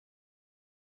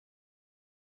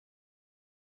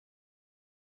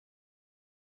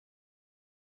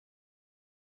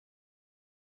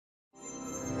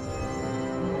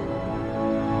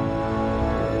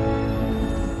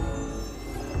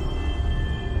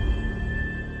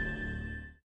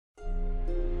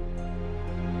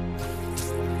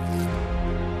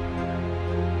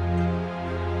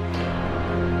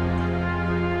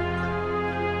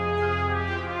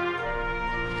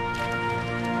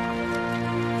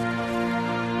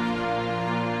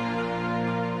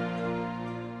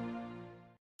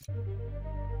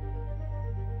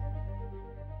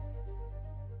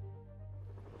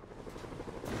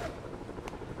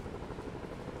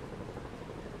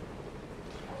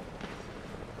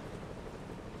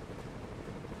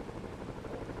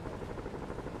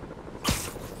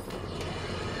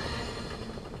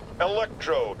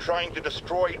Electro trying to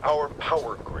destroy our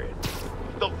power grid.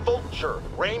 The Vulture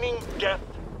raining death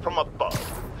from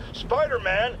above.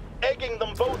 Spider-Man egging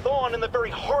them both on in the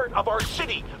very heart of our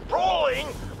city, brawling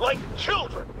like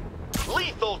children.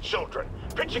 Lethal children,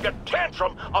 pitching a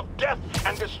tantrum of death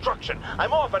and destruction.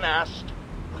 I'm often asked,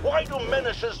 why do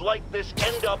menaces like this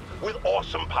end up with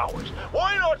awesome powers?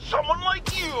 Why not someone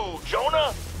like you,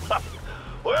 Jonah?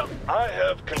 Well, I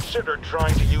have considered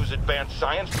trying to use advanced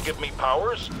science to give me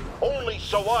powers, only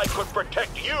so I could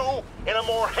protect you in a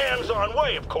more hands-on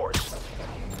way, of course.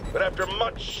 But after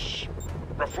much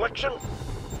reflection,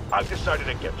 I've decided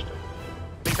against it.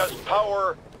 Because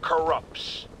power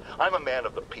corrupts. I'm a man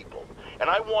of the people, and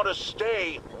I want to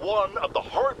stay one of the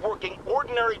hard-working,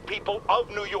 ordinary people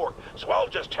of New York, so I'll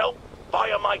just help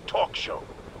via my talk show,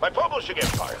 my publishing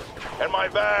empire, and my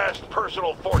vast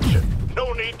personal fortune.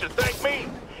 No need to thank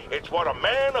me. It's what a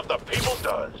man of the people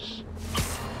does.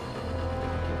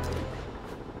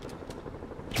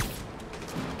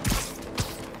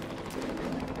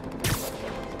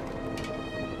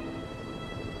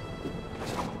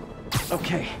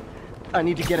 Okay, I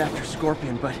need to get after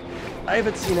Scorpion, but I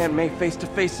haven't seen Aunt May face to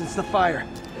face since the fire.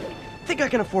 Think I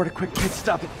can afford a quick pit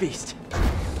stop at Feast.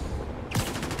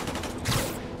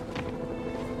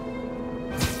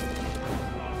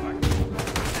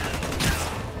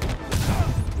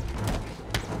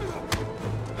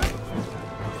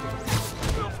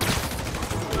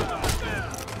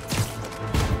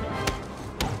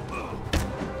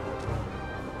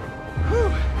 Whew,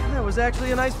 that was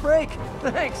actually a nice break.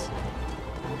 Thanks.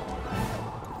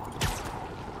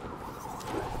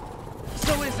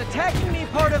 So is attacking me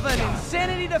part of an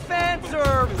insanity defense,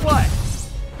 or what?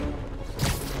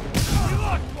 You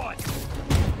lost one!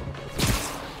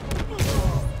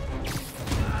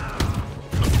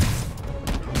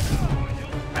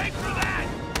 You'll pay for that!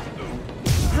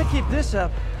 If I keep this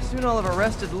up, soon I'll have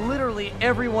arrested literally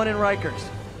everyone in Rikers.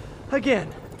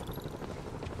 Again.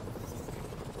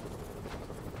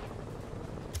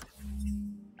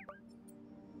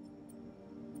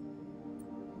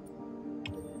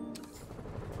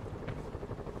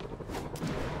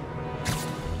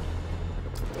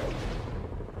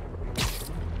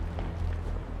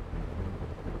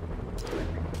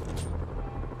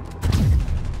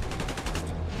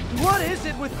 What is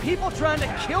it with people trying to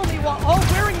kill me while all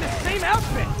wearing the same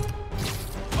outfit?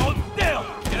 Hold still!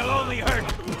 It'll only hurt!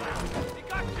 He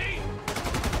got teeth!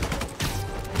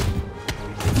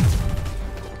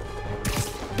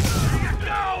 There you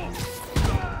go!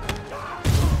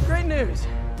 Great news.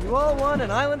 You all won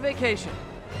an island vacation.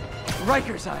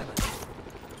 Rikers Island.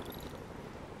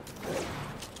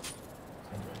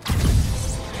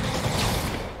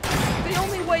 The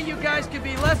only way you guys could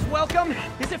be less welcome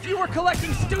is if you were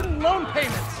collecting student loan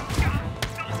payments.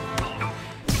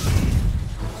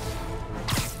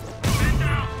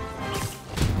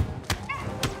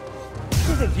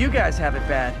 I think you guys have it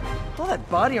bad. All that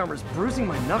body armor's bruising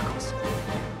my knuckles.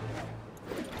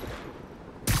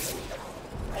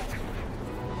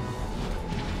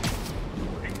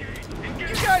 You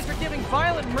guys are giving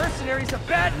violent mercenaries a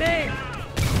bad name.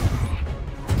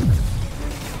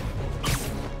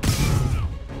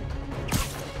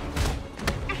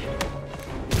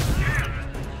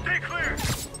 Stay clear!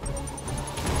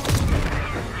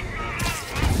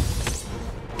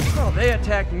 Well, they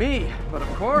attacked me, but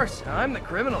of course, I'm the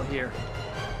criminal here.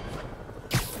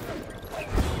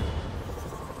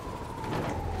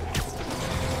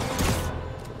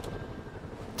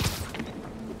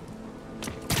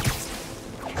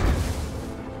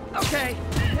 Okay,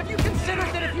 have you considered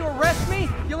that if you arrest me,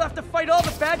 you'll have to fight all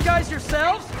the bad guys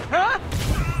yourselves? Huh?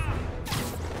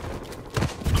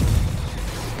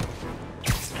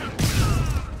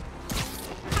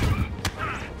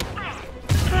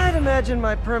 I'd imagine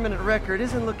my permanent record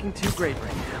isn't looking too great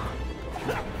right now.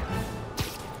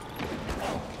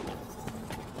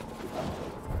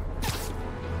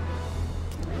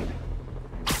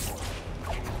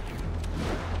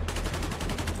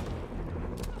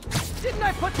 Didn't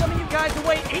I put some of you guys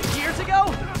away 8 years ago?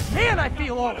 Man, I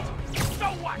feel old. So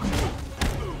what?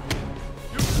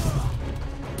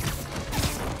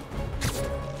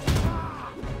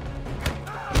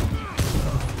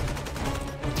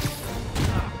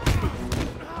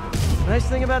 Nice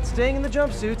thing about staying in the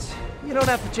jumpsuits, you don't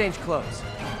have to change clothes.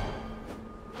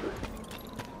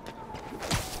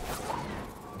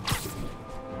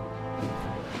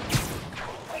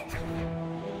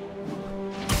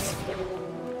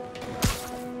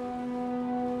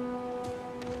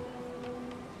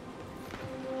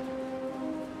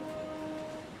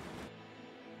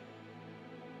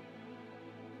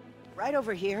 Right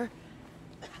over here.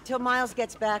 Till Miles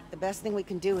gets back, the best thing we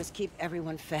can do is keep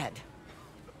everyone fed.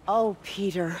 Oh,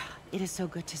 Peter, it is so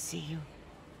good to see you.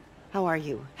 How are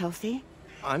you? Healthy?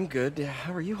 I'm good.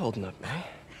 How are you holding up, May?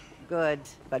 Good,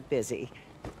 but busy.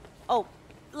 Oh,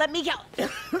 let me go.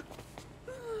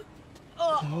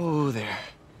 Oh, there.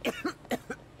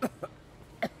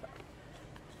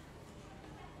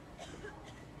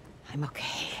 I'm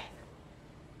okay.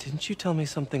 Didn't you tell me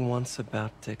something once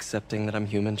about accepting that I'm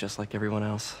human just like everyone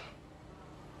else?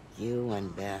 You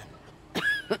and Ben.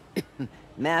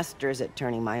 Masters at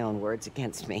turning my own words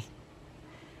against me.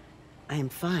 I am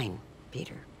fine,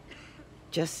 Peter.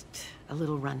 Just a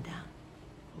little rundown.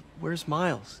 Where's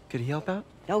Miles? Could he help out?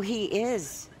 Oh, he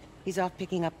is. He's off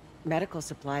picking up medical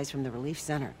supplies from the relief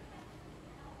center.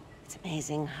 It's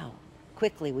amazing how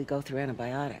quickly we go through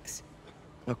antibiotics.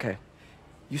 Okay.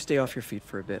 You stay off your feet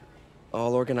for a bit.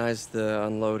 I'll organize the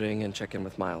unloading and check in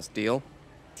with Miles. Deal?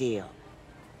 Deal.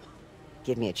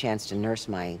 Give me a chance to nurse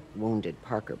my wounded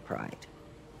Parker pride.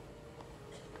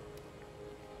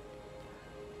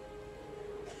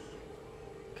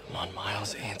 Come on,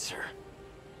 Miles, answer.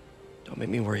 Don't make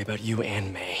me worry about you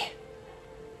and May.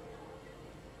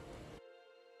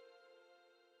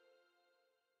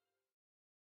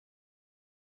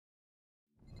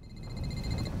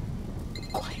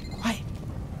 Quiet.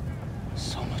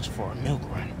 So much for a milk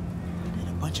run. Did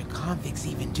a bunch of convicts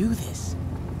even do this?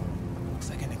 Looks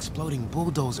like an exploding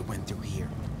bulldozer went through here.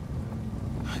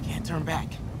 I can't turn back.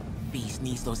 Beast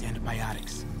needs those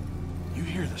antibiotics. You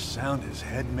hear the sound his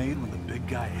head made when the big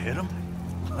guy hit him?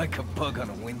 Like a bug on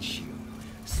a windshield.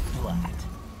 Splat.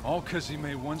 All because he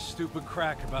made one stupid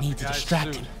crack about Need the to guy's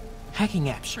distract suit. him. Hacking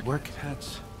app should work.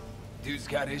 That's... Dude's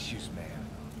got issues, man.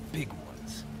 Big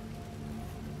ones.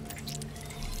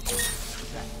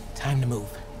 Time to move.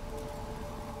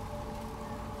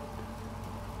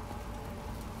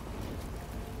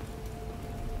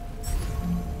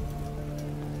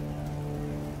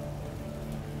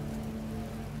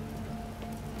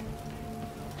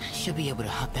 Should be able to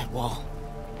hop that wall.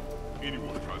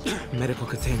 Medical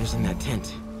containers in that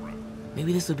tent.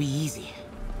 Maybe this will be easy.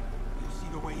 You see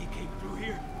the way he came through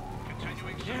here?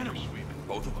 Continuing channel.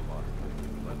 Both of them are.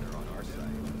 But they're on our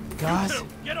side. Gauze,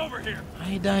 Get over here!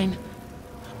 iodine,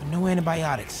 but no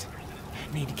antibiotics.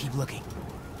 Need to keep looking.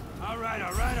 All right,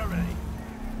 already.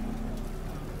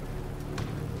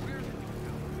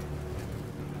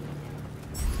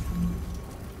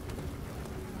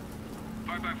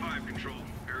 Five by 5 control.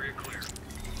 Area clear.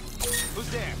 Who's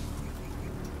there?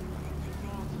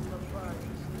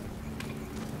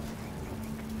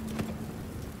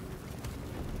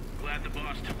 Glad the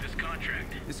boss took this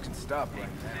contract. This can stop right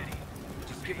now.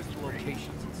 Just give us the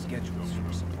locations and schedules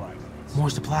for supply runs. More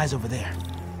supplies over there.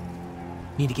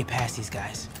 Need to get past these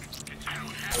guys.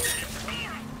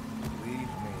 Believe me,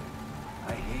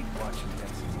 I hate watching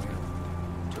Benson win.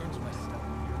 Turns myself.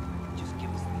 Just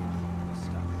give us the info. We'll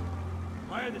stop.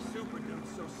 Why are the super dudes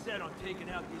so set on taking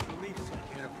out these relief centers?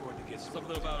 Can't afford to get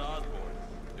something about Osborn.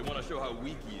 They want to show how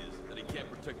weak he is, that he can't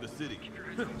protect the city.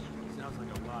 Sounds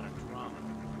like a lot of drama.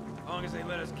 As long as they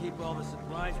let us keep all the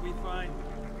supplies we find,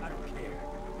 I don't care.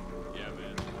 Yeah,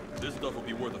 man. This stuff will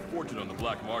be worth a fortune on the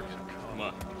black market. Come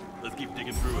on, let's keep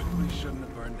digging through it. We shouldn't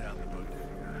have burned down the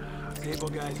bodega. Table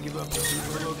guys give up the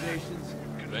super locations?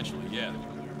 Eventually, yeah.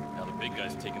 Now the big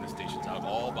guy's taking the stations out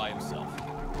all by himself.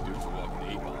 Dudes are walking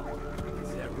the 8-ball.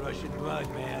 It's that Russian blood,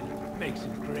 man. Makes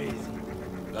him crazy.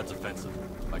 That's offensive.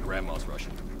 My grandma's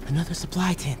Russian. Another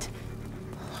supply tent.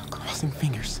 Crossing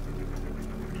fingers.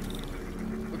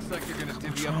 Looks like you're gonna divvy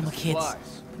up Trauma the kits.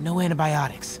 supplies. No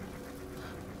antibiotics.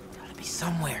 Gotta be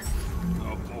somewhere.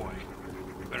 Oh boy.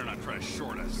 Better not try to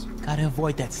short us. Gotta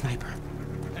avoid that sniper.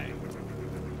 Hey.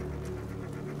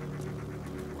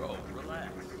 Bro,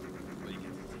 relax. Wait, you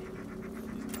get to see.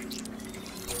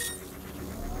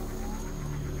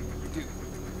 Dude.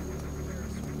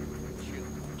 Chill,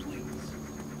 please.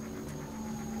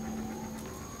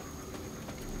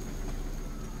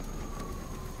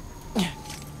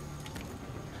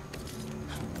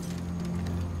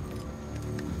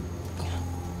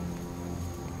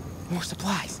 More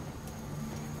supplies.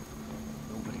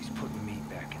 Nobody's putting me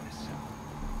back in the cell.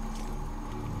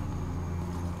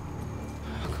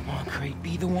 Oh, come on, Crate,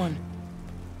 be the one.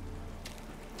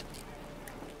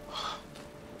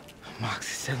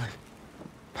 Amoxicillin.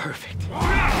 Perfect.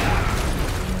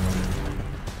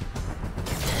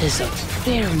 That is a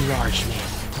very large man.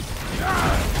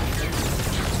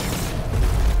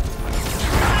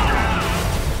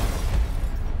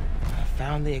 I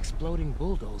found the exploding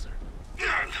bulldozer.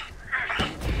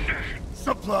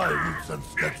 Supply routes and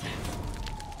schedules.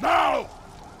 Now!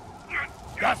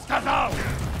 Gas out!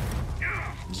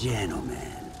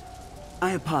 Gentlemen,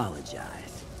 I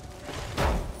apologize.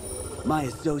 My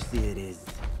associate is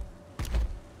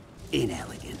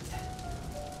inelegant.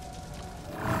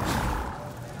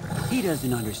 He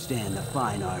doesn't understand the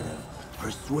fine art of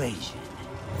persuasion.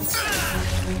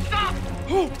 Stop!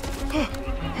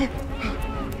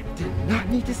 Did not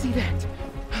need to see that.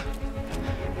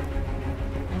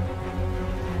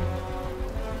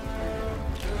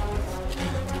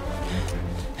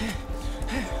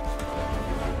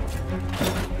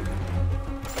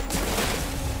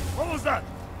 What was that?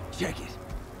 Check it.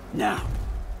 Now.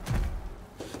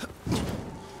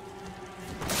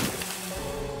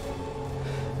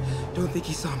 Don't think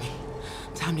he saw me.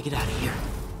 Time to get out of here.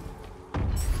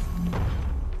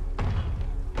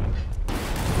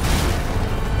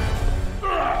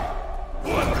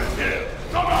 What is here?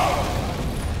 Come out!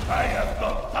 I have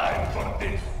no time for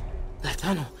this. That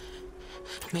tunnel.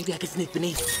 Maybe I can sneak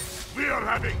beneath. We are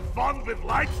having fun with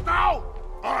lights now?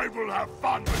 I will have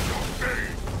fun with your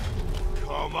game.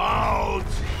 Come out,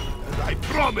 and I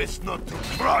promise not to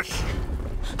crush you.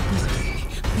 Please don't see me.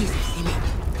 Please don't see me.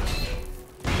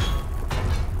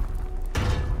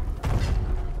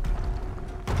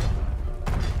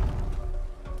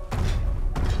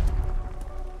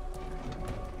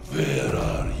 Where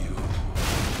are you?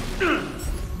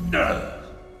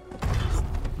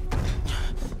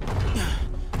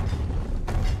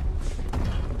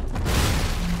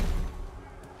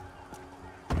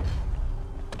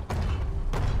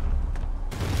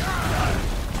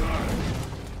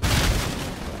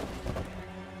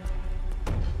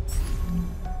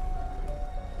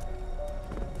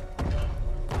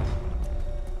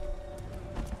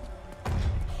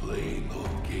 Play no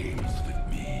games with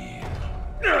me.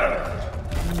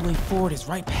 The only way forward is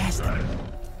right past him.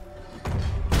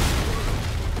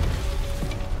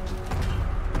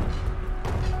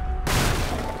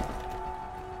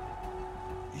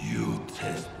 You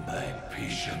test my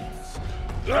patience.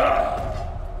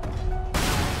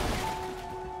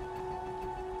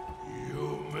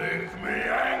 You make me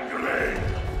angry.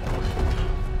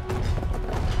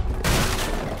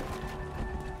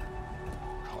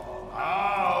 Come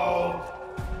out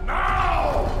now!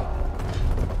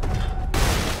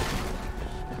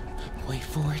 Wait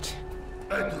for it.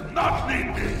 I do not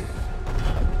need this.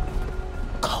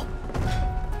 Go.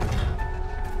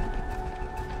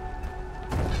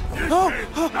 This Oh, is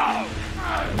oh. now.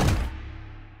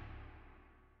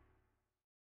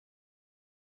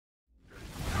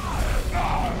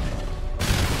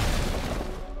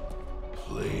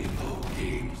 Play no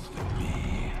games with me.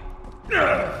 The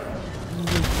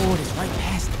only way forward is right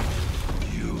past him.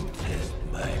 You test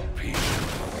my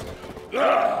patience.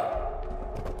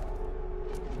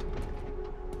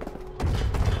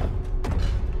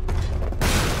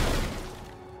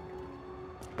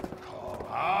 Come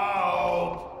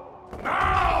out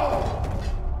now!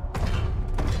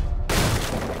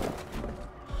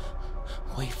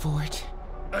 Wait for it.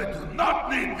 I do not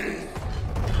need this.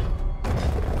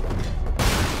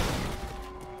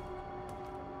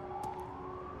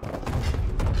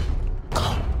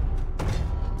 Go.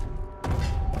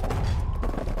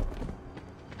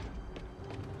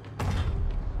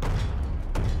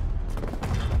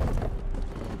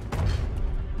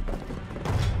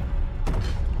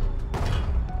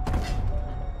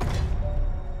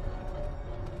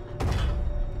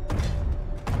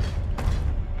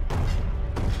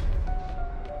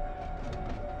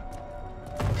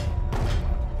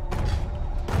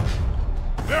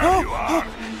 There you are!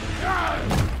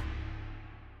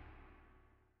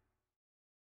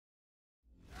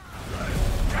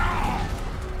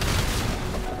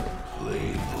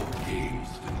 Play no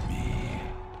games with me.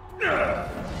 The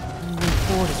only way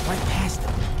forward is right past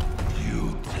him. You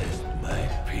test my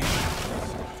patience.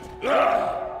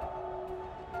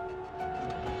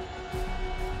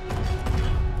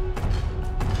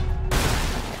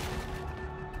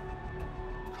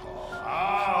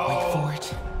 Wait for it.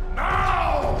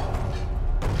 Now!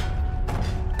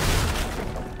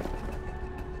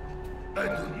 I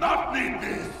do not need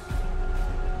this.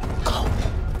 Go.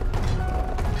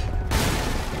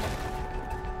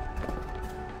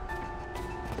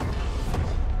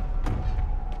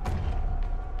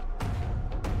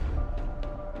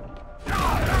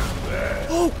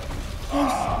 Oh!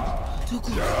 Close. Too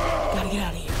close. Gotta get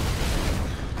out of here.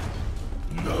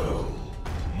 No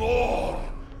more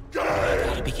games.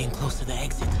 Gotta be getting close to the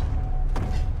exit.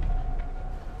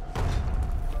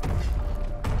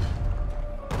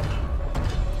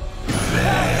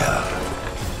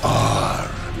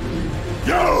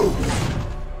 You!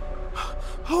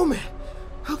 Oh man.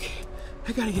 Okay.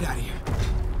 I gotta get out of here.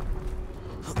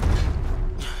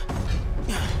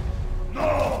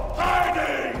 No hiding!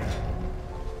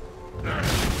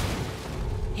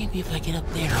 Maybe if I get up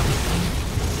there, I'll be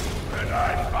safe. When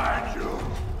I find you,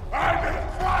 I will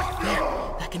crush you!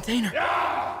 There, that container.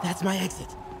 Yeah! That's my exit.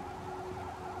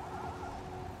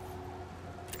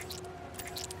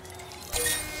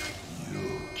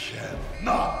 You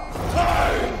cannot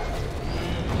hide!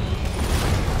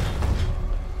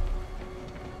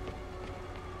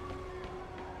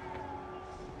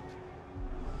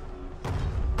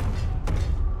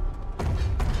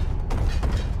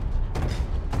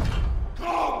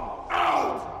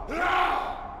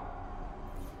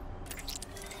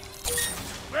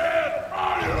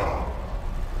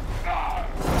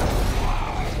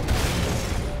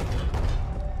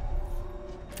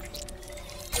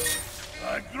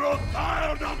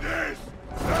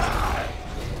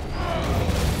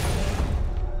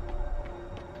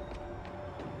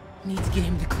 Need to get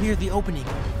him to clear the opening.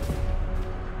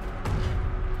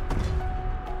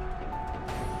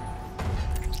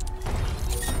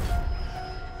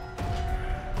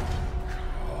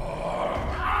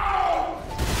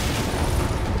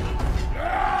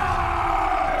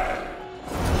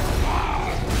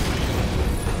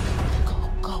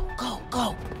 Go, go, go,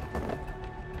 go!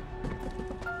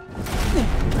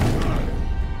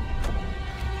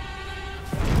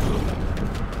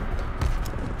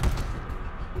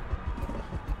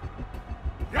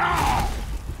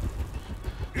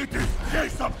 It is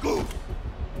Jason Goose!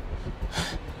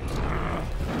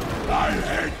 I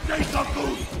hate Jason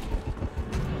Goose!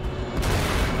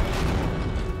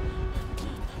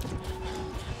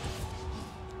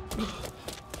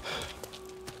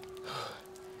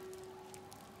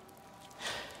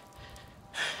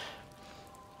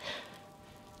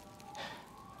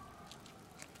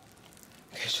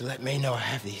 Okay, so let May know I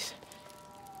have these.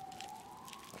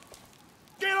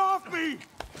 Get off me!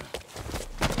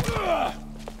 Ugh!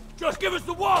 Just give us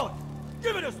the wallet!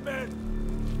 Give it us, man!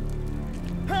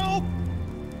 Help!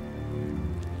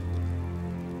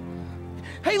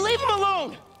 Hey, leave him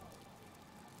alone!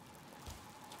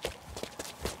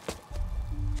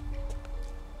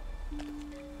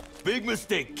 Big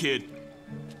mistake, kid.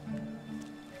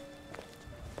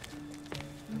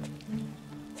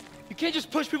 You can't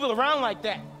just push people around like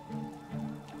that.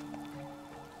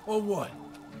 Or what?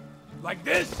 Like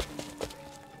this?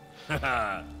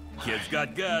 Haha, kid's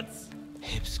got guts.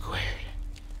 Hip squared.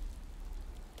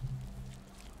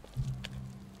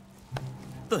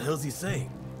 What the hell's he saying?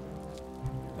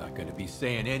 Not gonna be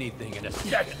saying anything in a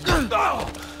second. Oh!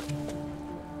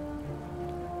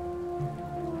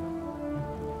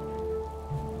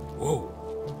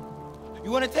 Whoa.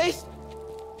 You want a taste?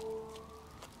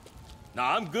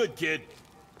 Nah, I'm good, kid.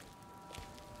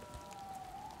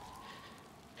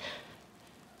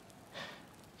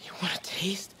 You want a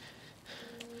taste?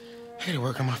 I gotta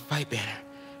work on my fight banner.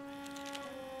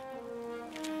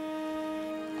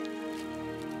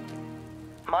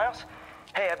 Miles?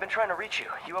 Hey, I've been trying to reach you.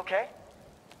 You okay?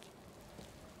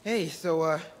 Hey,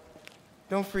 so,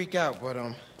 don't freak out, but,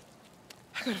 I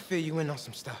gotta fill you in on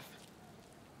some stuff.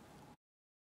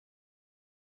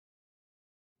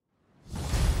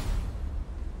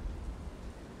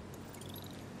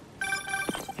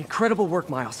 Incredible work,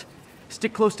 Miles.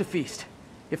 Stick close to Feast.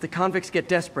 If the convicts get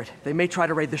desperate, they may try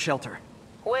to raid the shelter.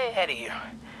 Way ahead of you.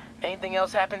 Anything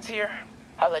else happens here,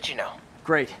 I'll let you know.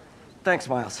 Great. Thanks,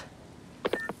 Miles.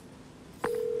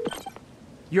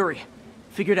 Yuri,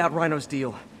 figured out Rhino's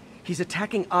deal. He's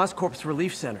attacking Oscorp's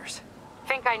relief centers.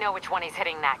 Think I know which one he's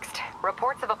hitting next.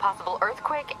 Reports of a possible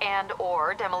earthquake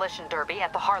and/or demolition derby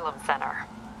at the Harlem Center.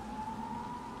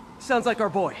 Sounds like our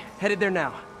boy. Headed there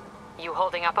now. You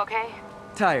holding up okay?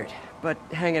 Tired, but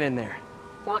hanging in there.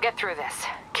 We'll get through this.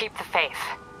 Keep the faith.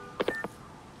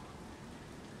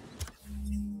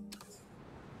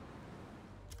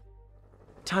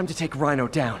 Time to take Rhino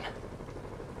down.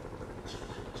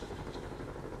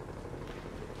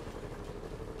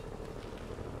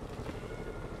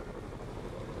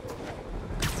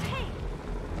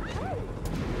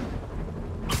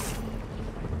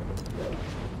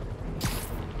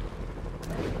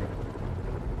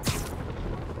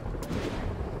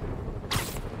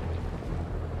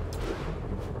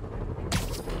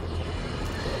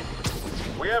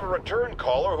 We have a return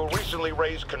caller who recently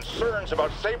raised concerns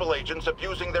about Sable agents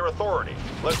abusing their authority.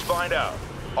 Let's find out.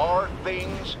 Are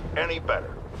things any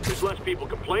better? There's less people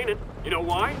complaining. You know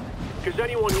why? Because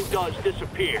anyone who does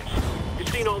disappears. You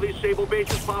seen all these Sable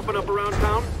bases popping up around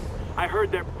town? I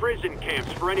heard they're prison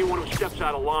camps for anyone who steps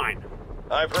out of line.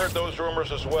 I've heard those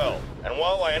rumors as well. And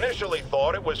while I initially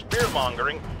thought it was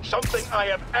fear-mongering, something I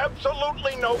have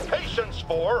absolutely no patience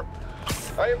for,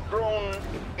 I have grown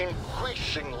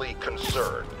increasingly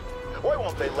concerned. Why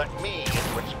won't they let me in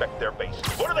to inspect their base?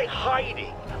 What are they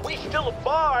hiding? We still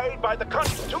abide by the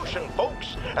Constitution,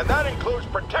 folks, and that includes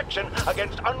protection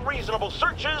against unreasonable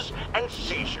searches and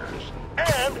seizures,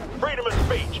 and freedom of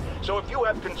speech. So if you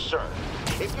have concerns,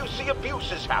 if you see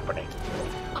abuses happening,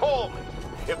 call me.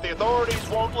 If the authorities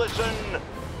won't listen,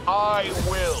 I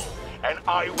will. And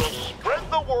I will spread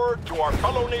the word to our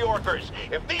fellow New Yorkers.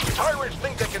 If these tyrants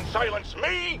think they can silence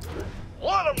me,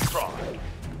 let them try.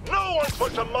 No one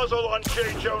puts a muzzle on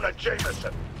J. Jonah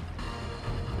Jameson.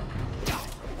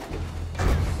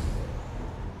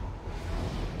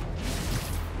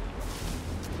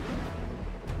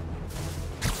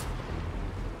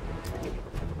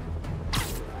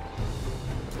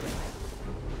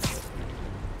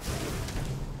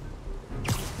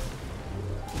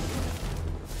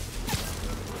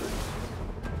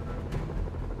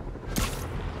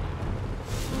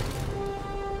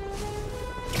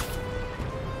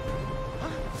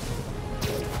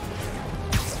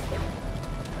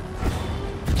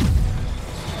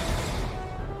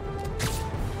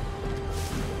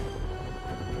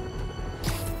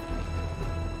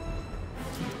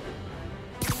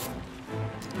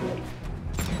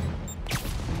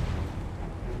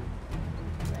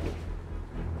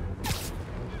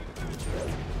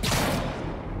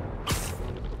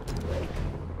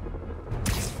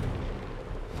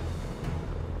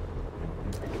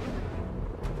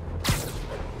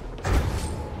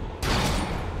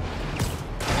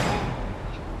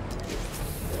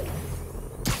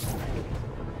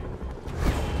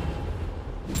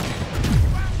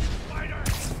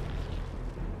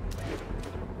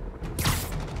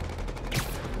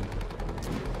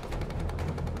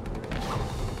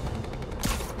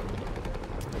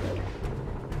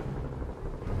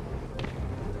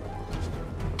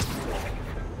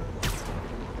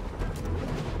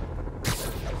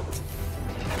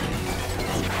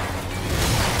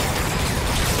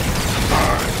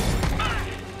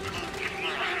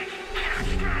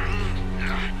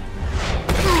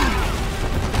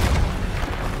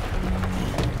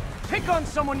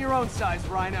 Someone your own size,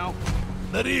 Rhino.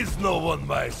 There is no one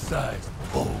my size,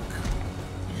 Poke.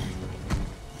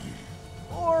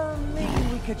 Or maybe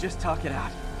we could just talk it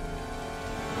out.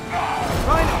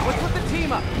 Rhino, what's with the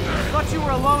team up? Thought you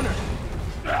were a loner.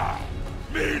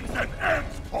 Means and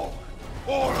ends, Poke.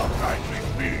 All of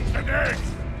life means and ends.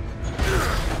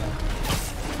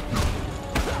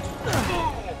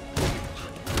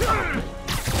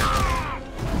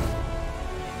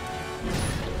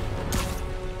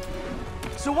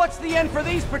 So what's the end for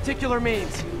these particular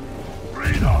means?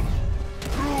 Freedom!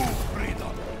 True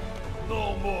freedom!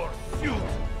 No more suit!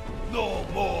 No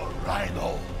more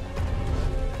Rhino!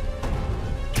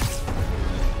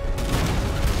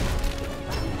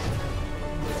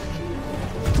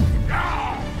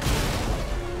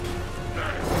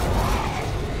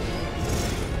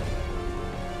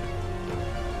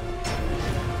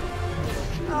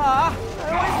 I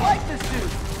always liked the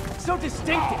suit. So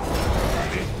distinctive.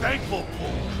 Be thankful, Paul.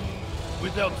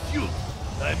 Without suit,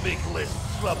 I make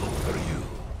less trouble for you.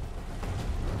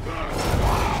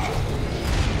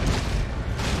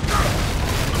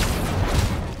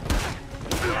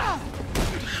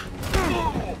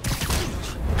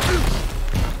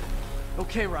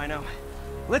 Okay, Rhino.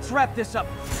 Let's wrap this up.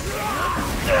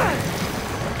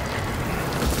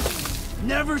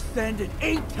 Never send an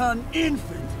 8-ton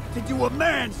infant to do a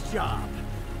man's job.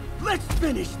 Let's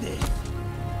finish this.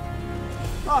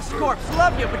 Oh, Scorps,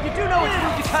 love you, but you do know it's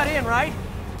rude to cut in, right?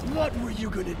 What were you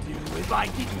gonna do if I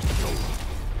didn't show you?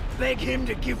 Beg him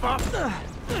to give up?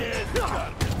 Yes,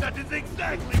 Carmen, that is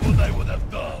exactly what I would have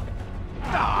done.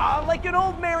 Ah, like an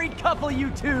old married couple, you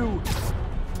two.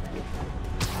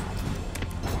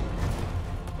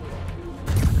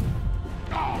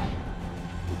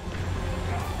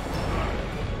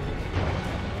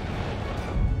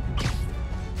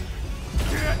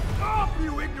 Get off,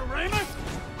 you ignoramus!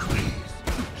 Please,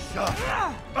 shut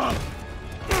up!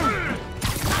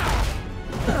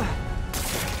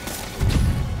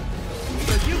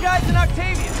 So you guys in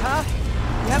Octavius, huh?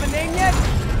 You have a name yet?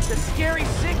 The Scary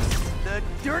Six? The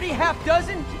Dirty Half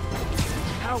Dozen?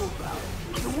 How about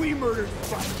we murdered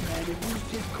Spider-Man and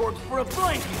used his corpse for a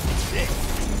blanket?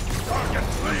 Sergeant,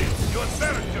 please, you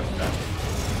embarrassed yourself.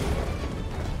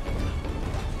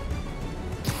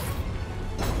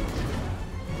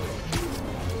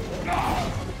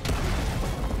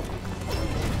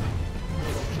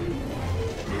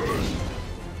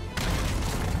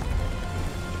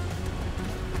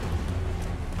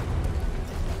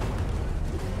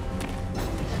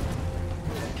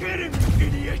 Get him, you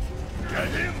idiot! Get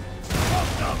him? Fuck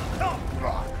the dump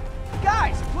rock!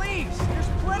 Guys, please! There's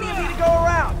plenty of you to go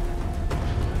around.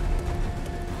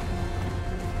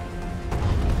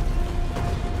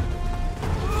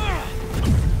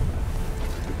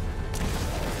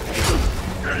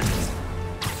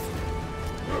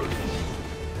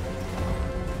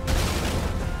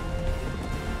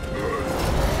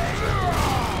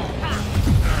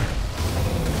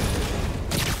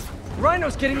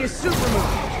 was getting his suit removed.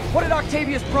 What did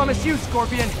Octavius promise you,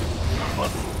 Scorpion?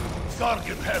 But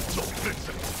Gargan has no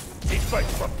principles. He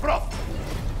fights for profit.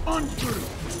 Untrue.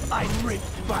 I ripped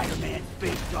Spider-Man's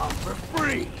face off for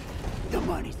free. The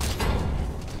money's...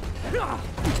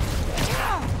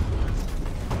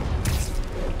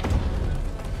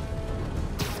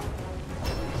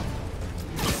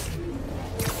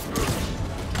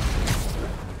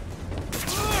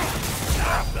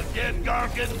 Again,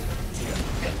 Gargan.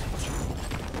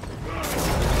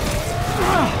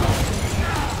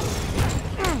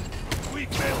 We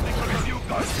failed because of you,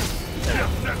 Gargan.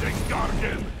 Just setting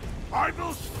Gargan. I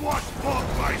will squash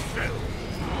both myself.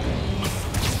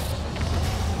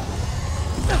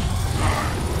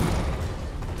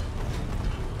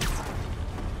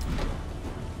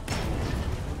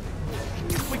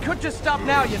 We could just stop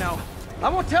now, you know. I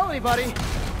won't tell anybody.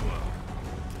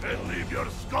 And leave your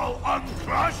skull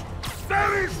uncrushed?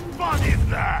 There is fun in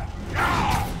that!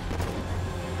 Ah!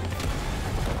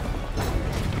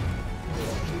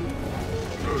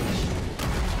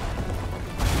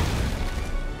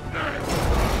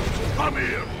 Come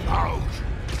here, ouch!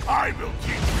 I will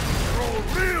teach you to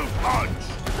throw real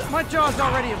punch! My jaw's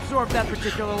already absorbed that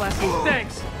particular lesson.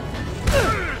 Thanks.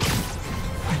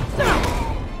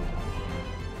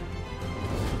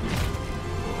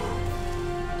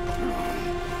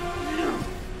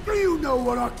 Do you know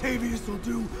what Octavius will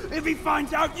do if he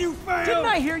finds out you failed? Didn't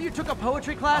I hear you took a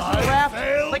poetry class on the raft?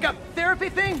 Failed? Like a therapy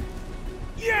thing?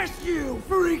 Yes, you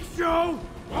freak show!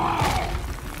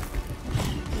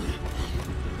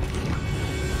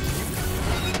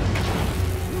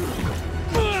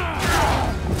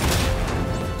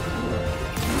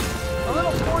 A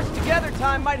little forced together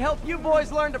time might help you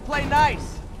boys learn to play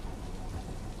nice.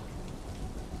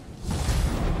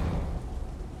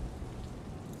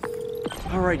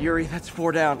 All right, Yuri, that's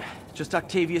 4 down. Just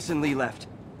Octavius and Lee left.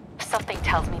 Something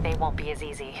tells me they won't be as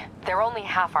easy. They're only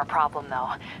half our problem,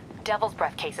 though. Devil's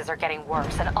Breath cases are getting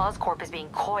worse, and Oscorp is being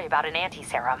coy about an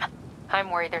anti-serum.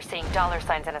 I'm worried they're seeing dollar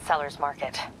signs in a seller's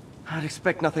market. I'd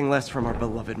expect nothing less from our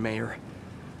beloved mayor.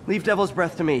 Leave Devil's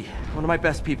Breath to me. One of my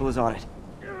best people is on it.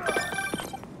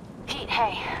 Pete,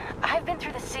 hey. I've been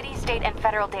through the city, state, and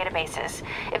federal databases.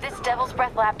 If this Devil's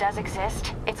Breath lab does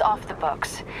exist, it's off the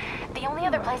books. The only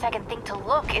other place I can think to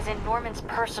look is in Norman's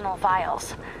personal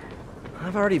files.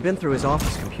 I've already been through his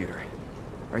office computer.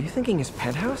 Are you thinking his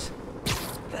penthouse?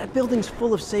 That building's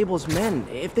full of Sable's men.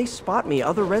 If they spot me,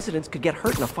 other residents could get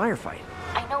hurt in a firefight.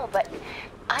 I know, but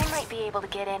I might be able to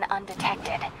get in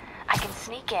undetected. I can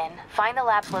sneak in, find the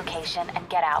lab's location, and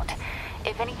get out.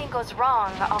 If anything goes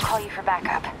wrong, I'll call you for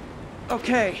backup.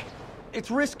 Okay. It's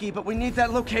risky, but we need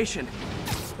that location.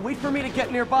 Wait for me to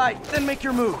get nearby, then make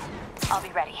your move. I'll be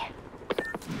ready.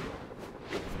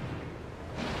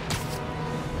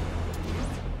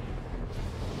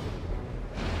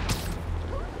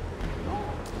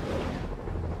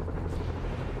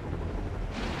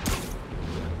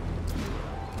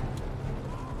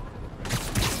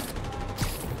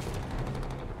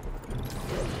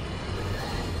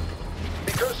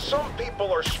 Some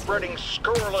people are spreading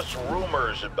scurrilous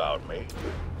rumors about me.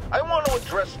 I want to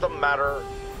address the matter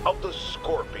of the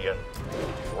Scorpion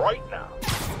right now.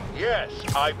 Yes,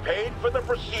 I paid for the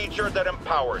procedure that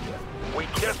empowered him. We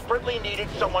desperately needed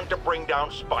someone to bring down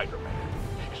Spider-Man.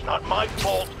 It's not my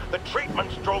fault the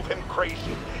treatments drove him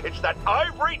crazy. It's that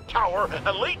ivory tower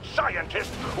elite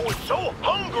scientist who was so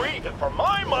hungry for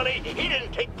my money he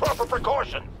didn't take proper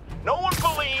precautions. No one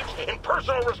believes in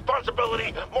personal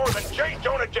responsibility more than J.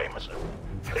 Jonah Jameson.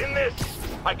 In this,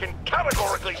 I can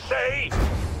categorically say,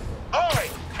 I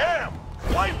am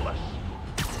lifeless.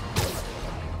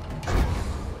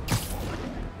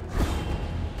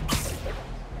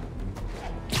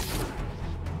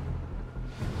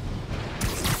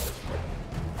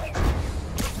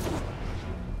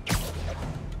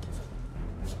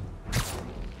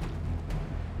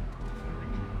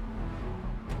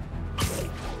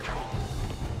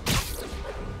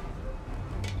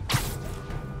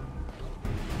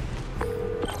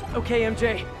 Okay,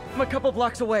 MJ. I'm a couple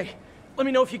blocks away. Let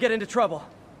me know if you get into trouble.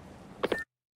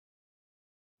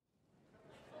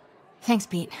 Thanks,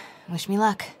 Pete. Wish me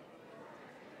luck.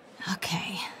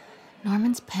 Okay.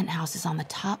 Norman's penthouse is on the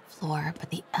top floor,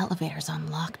 but the elevator's on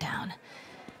lockdown.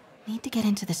 Need to get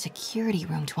into the security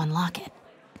room to unlock it.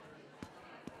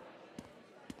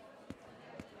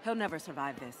 He'll never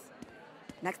survive this.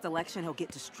 Next election, he'll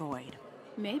get destroyed.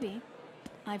 Maybe.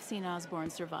 I've seen Osborn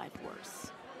survive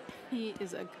worse. He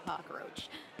is a cockroach.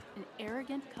 An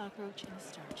arrogant cockroach in a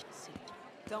starched suit.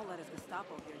 Don't let his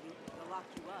Gestapo hear you. They'll lock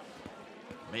you up.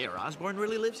 Mayor Osborn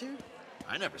really lives here?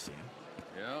 I never see him.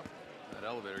 Yeah, That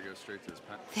elevator goes straight to his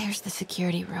pen. There's the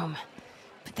security room.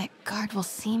 But that guard will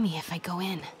see me if I go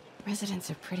in. Residents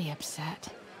are pretty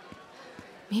upset.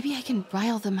 Maybe I can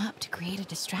rile them up to create a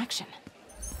distraction.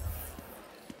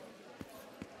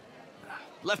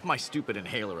 Left my stupid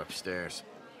inhaler upstairs.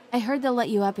 I heard they'll let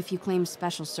you up if you claim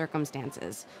special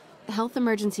circumstances. A health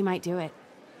emergency might do it.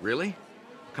 Really?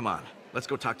 Come on, let's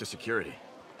go talk to security.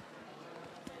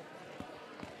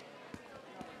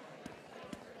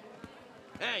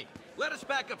 Hey, let us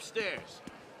back upstairs.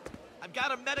 I've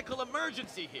got a medical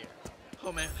emergency here.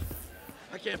 Oh man,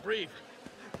 I can't breathe.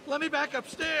 Let me back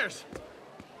upstairs.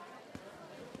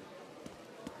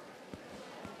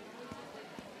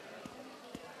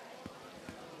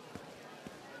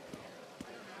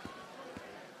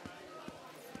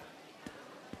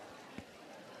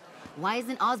 Why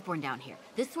isn't Osborn down here?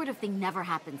 This sort of thing never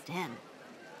happens to him.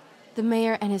 The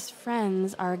mayor and his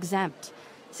friends are exempt.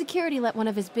 Security let one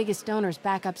of his biggest donors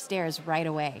back upstairs right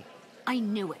away. I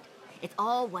knew it. It's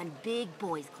all one big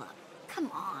boys club. Come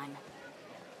on.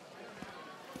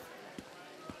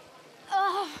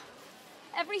 Ugh.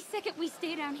 Every second we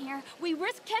stay down here, we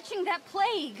risk catching that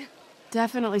plague.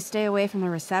 Definitely stay away from the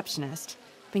receptionist.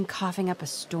 Been coughing up a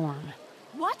storm.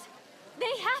 What?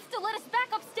 They have to let us back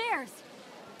upstairs.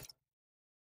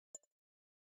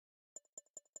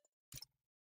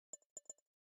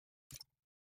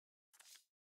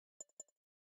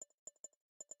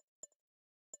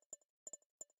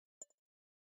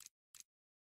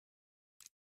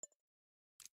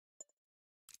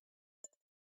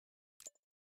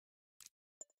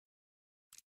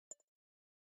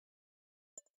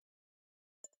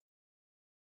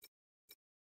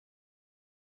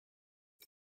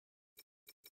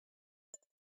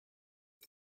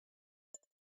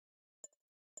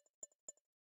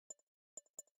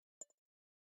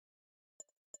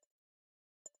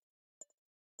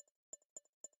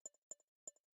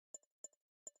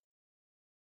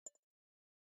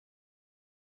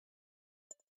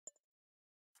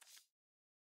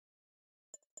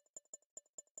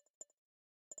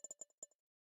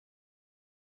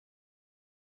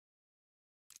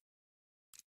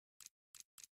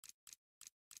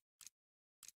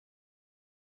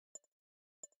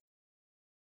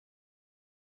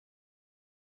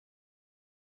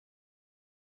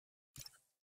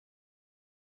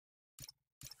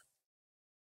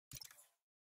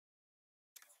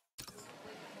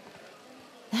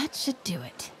 That should do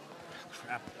it.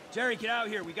 Crap. Jerry, get out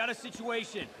here. We got a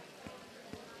situation.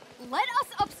 Let us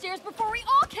upstairs before we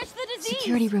all catch the disease!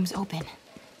 Security room's open.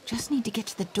 Just need to get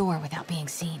to the door without being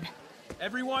seen.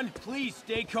 Everyone, please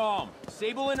stay calm.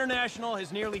 Sable International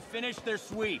has nearly finished their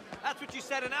sweep. That's what you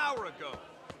said an hour ago.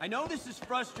 I know this is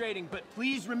frustrating, but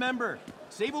please remember,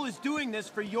 Sable is doing this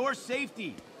for your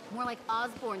safety. More like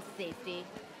Osborn's safety.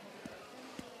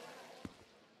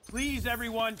 Please,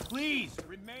 everyone, please,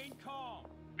 remain calm.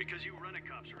 Because you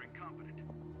rent-a-cops are incompetent.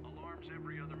 Alarms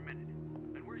every other minute.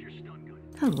 And where's your stun gun?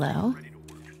 Hello.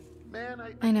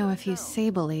 Man, I know a few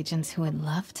Sable agents who would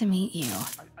love to meet you.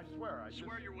 I swear,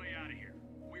 Swear your way out of here.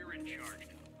 We're in charge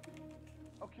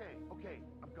now. Okay,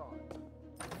 I'm gone.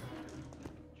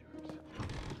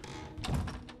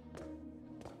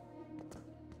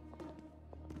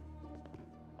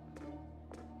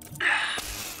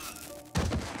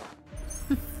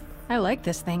 I like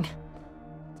this thing.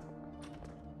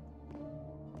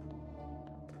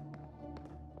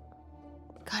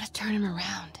 Gotta turn him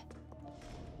around.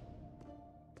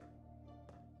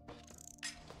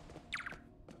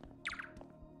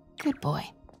 Good boy.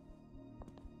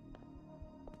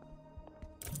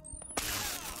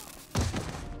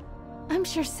 I'm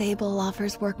sure Sable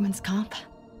offers workman's comp.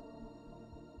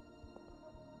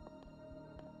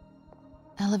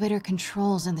 Elevator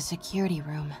controls in the security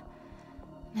room,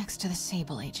 next to the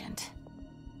Sable agent.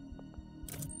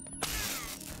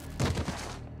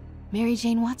 Mary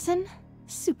Jane Watson?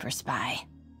 Super spy.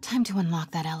 Time to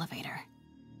unlock that elevator.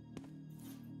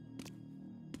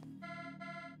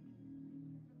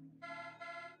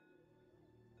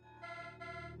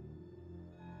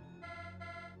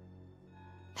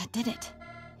 That did it.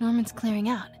 Norman's clearing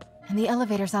out, and the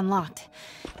elevator's unlocked.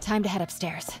 Time to head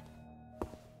upstairs.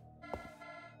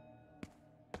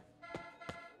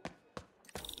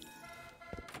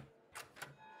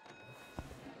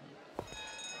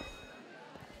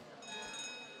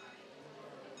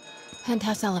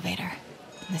 Penthouse elevator.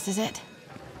 This is it.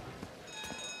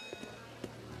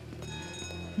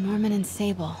 Norman and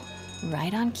Sable,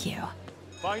 right on cue.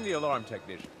 Find the alarm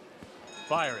technician.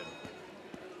 Fire him.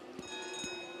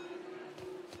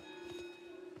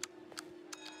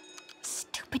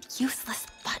 Stupid, useless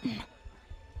button.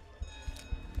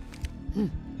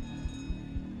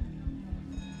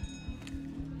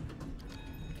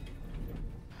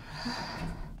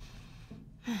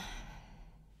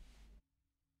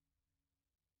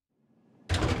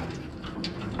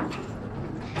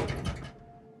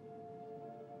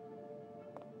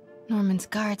 Norman's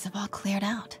guards have all cleared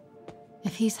out.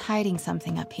 If he's hiding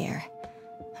something up here,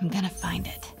 I'm gonna find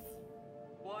it.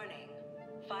 Warning.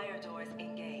 Fire doors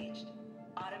engaged.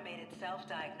 Automated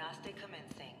self-diagnostic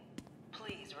commencing.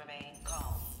 Please remain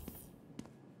calm.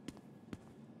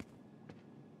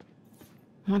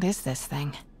 What is this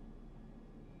thing?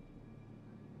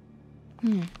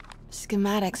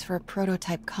 Schematics for a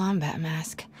prototype combat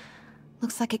mask.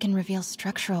 Looks like it can reveal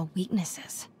structural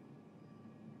weaknesses.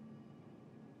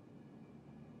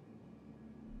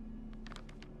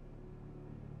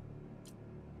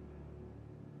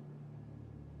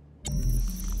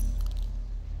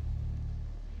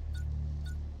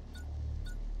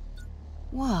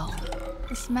 Whoa,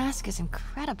 this mask is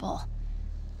incredible.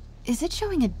 Is it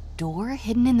showing a door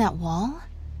hidden in that wall?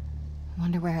 I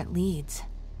wonder where it leads.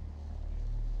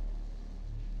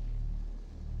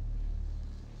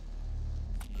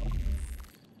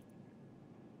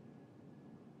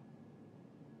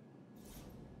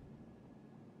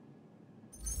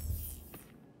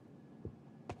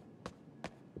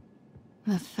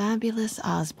 The fabulous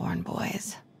Osborn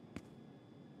boys.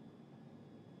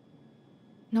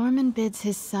 Norman bids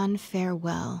his son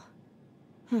farewell.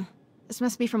 This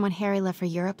must be from when Harry left for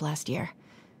Europe last year.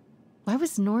 Why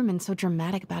was Norman so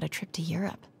dramatic about a trip to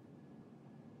Europe?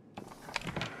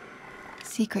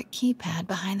 Secret keypad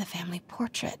behind the family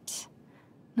portrait.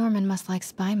 Norman must like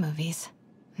spy movies.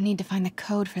 I need to find the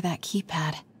code for that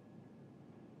keypad.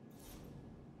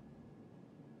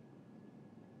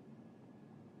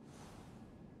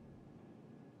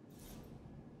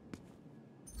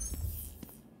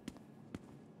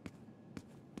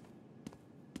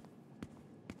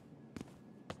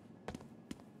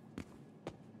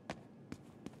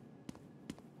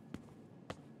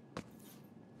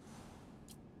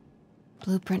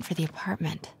 Blueprint for the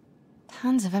apartment.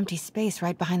 Tons of empty space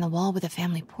right behind the wall with a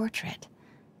family portrait.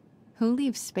 Who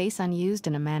leaves space unused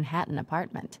in a Manhattan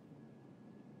apartment?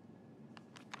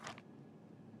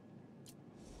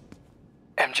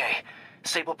 MJ,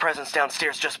 Sable presence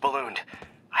downstairs just ballooned.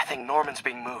 I think Norman's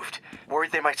being moved.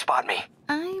 Worried they might spot me.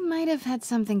 I might have had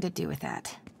something to do with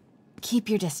that. Keep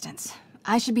your distance.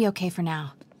 I should be okay for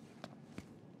now.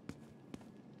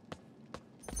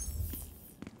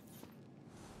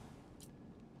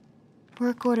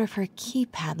 Work order for a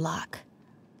keypad lock.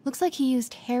 Looks like he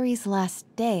used Harry's last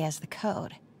day as the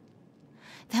code.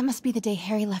 That must be the day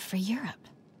Harry left for Europe.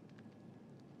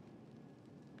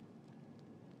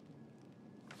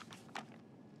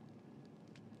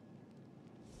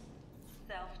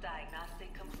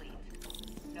 Self-diagnostic complete.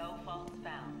 No faults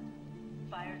found.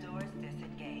 Fire doors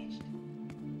disengaged.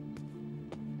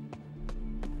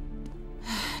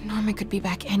 Norman could be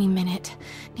back any minute.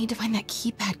 Need to find that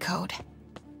keypad code.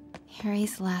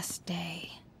 Harry's last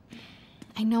day.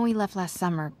 I know he left last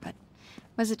summer, but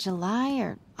was it July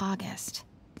or August?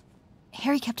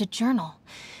 Harry kept a journal.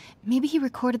 Maybe he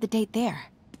recorded the date there.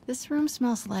 This room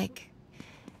smells like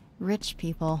rich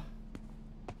people.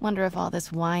 Wonder if all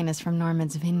this wine is from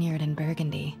Norman's vineyard in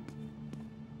Burgundy.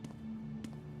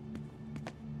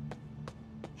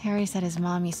 Harry said his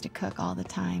mom used to cook all the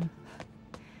time.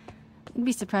 I'd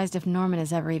be surprised if Norman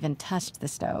has ever even touched the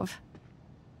stove.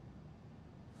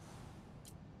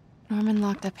 Norman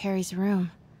locked up Harry's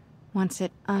room, wants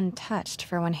it untouched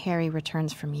for when Harry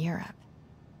returns from Europe.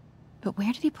 But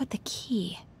where did he put the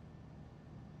key?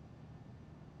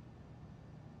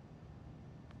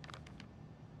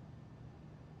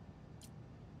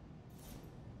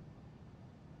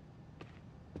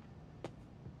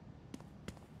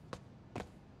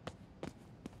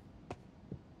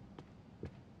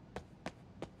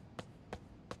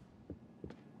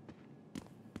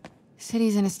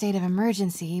 City's in a state of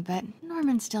emergency, but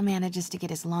Norman still manages to get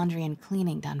his laundry and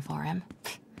cleaning done for him.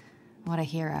 What a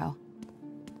hero.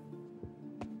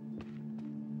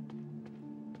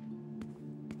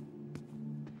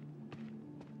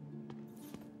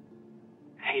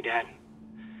 Hey, Dad.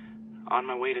 On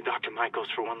my way to Dr. Michael's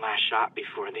for one last shot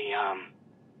before the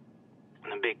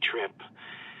big trip.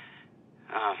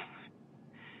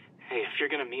 Hey, if you're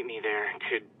gonna meet me there,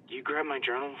 could you grab my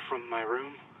journal from my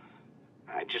room?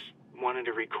 I just wanted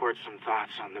to record some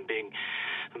thoughts on the big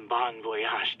Bon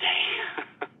Voyage day.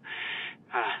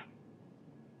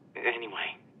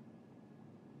 Anyway.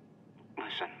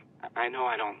 Listen, I know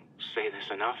I don't say this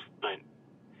enough, but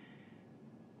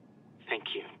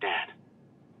thank you, Dad.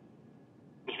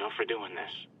 You know, for doing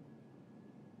this.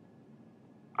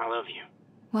 I love you.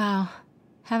 Wow.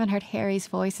 Haven't heard Harry's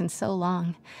voice in so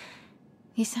long.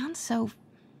 He sounds so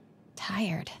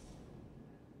tired.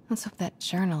 Let's hope that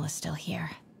journal is still here.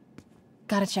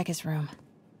 Gotta check his room.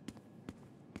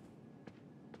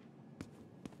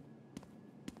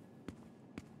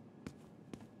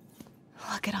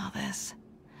 guess.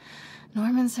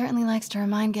 Norman certainly likes to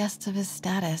remind guests of his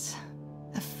status.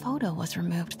 The photo was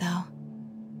removed, though.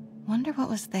 Wonder what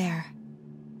was there.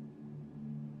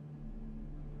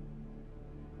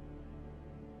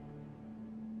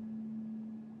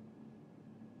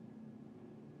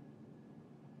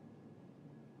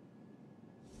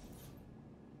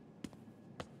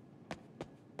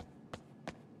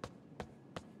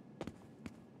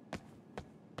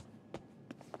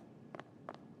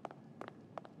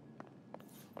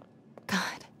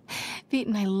 Pete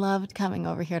and I loved coming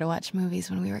over here to watch movies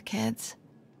when we were kids.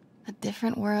 A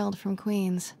different world from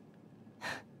Queens.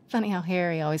 Funny how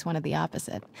Harry always wanted the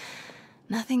opposite.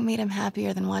 Nothing made him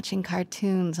happier than watching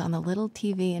cartoons on the little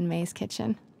TV in May's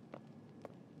kitchen.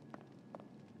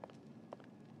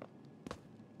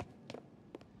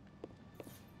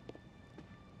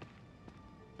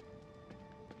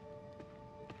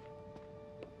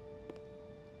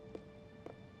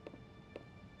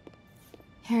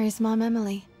 Harry's mom,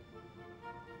 Emily.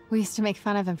 We used to make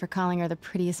fun of him for calling her the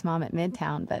prettiest mom at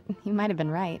Midtown, but he might have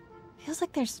been right. Feels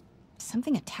like there's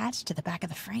something attached to the back of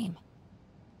the frame.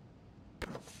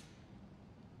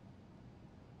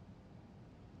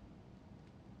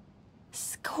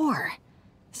 Score!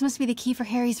 This must be the key for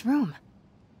Harry's room.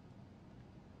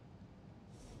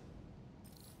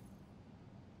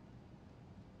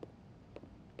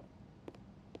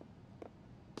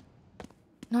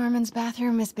 Norman's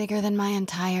bathroom is bigger than my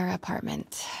entire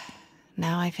apartment.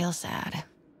 Now I feel sad.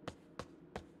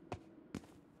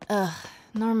 Ugh,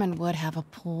 Norman would have a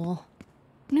pool.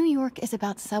 New York is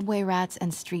about subway rats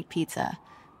and street pizza,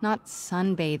 not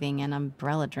sunbathing and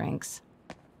umbrella drinks.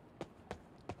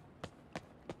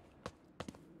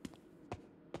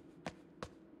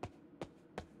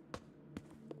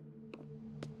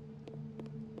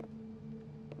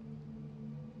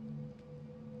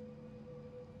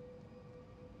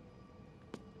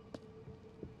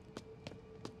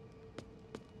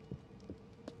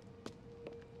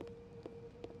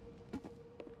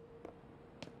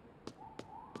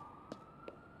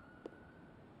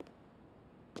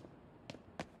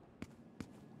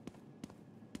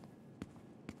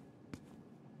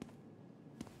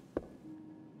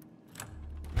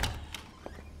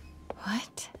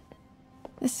 What?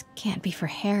 This can't be for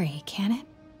Harry, can it?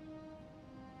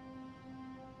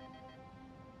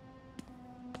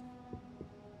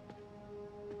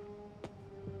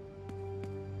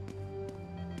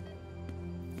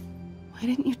 Why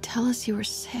didn't you tell us you were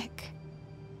sick?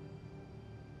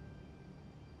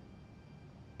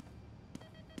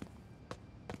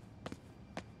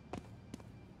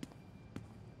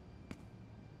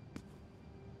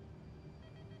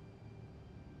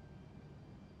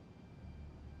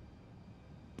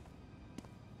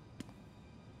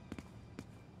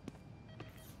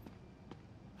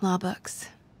 Law books.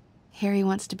 Harry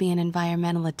wants to be an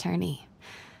environmental attorney,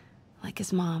 like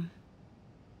his mom.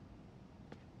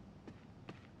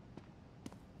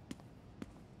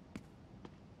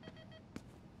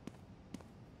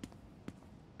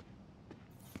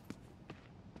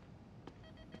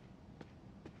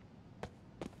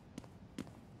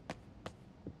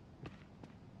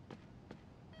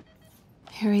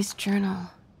 Harry's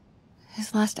journal.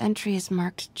 His last entry is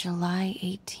marked July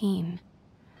 18.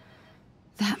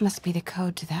 That must be the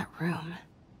code to that room.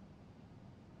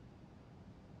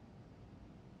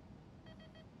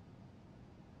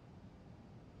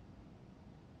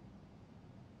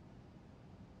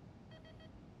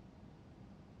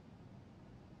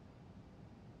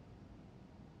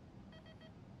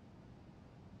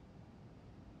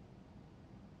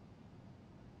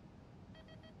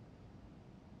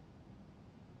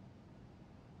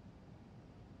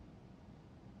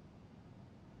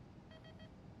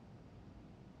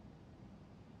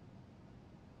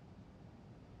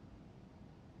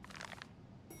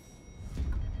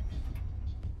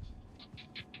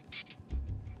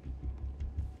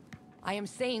 I am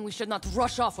saying we should not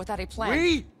rush off without a plan.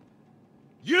 We?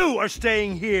 You are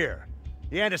staying here.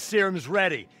 The antiserum's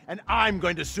ready, and I'm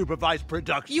going to supervise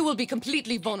production. You will be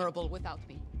completely vulnerable without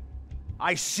me.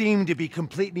 I seem to be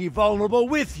completely vulnerable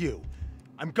with you.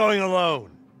 I'm going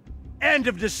alone. End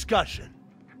of discussion.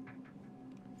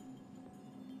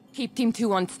 Keep Team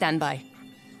 2 on standby.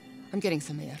 I'm getting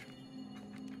some air.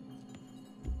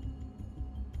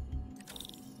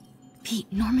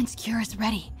 Pete, Norman's cure is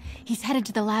ready. He's headed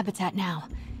to the lab it's at now.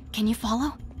 Can you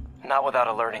follow? Not without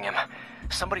alerting him.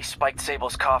 Somebody spiked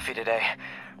Sable's coffee today.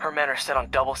 Her men are set on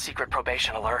double secret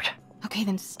probation alert. Okay,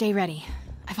 then stay ready.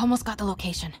 I've almost got the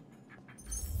location.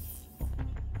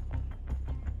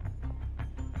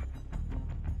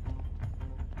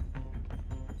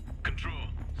 Control,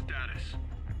 status.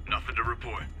 Nothing to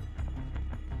report.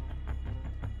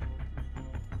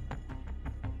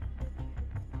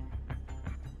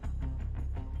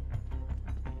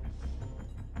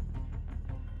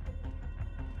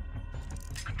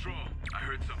 Control, I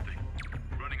heard something.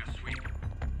 Running a sweep.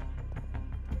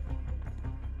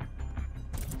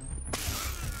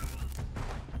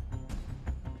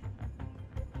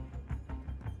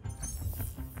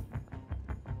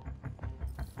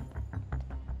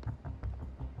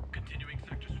 Continuing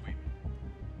sector sweep.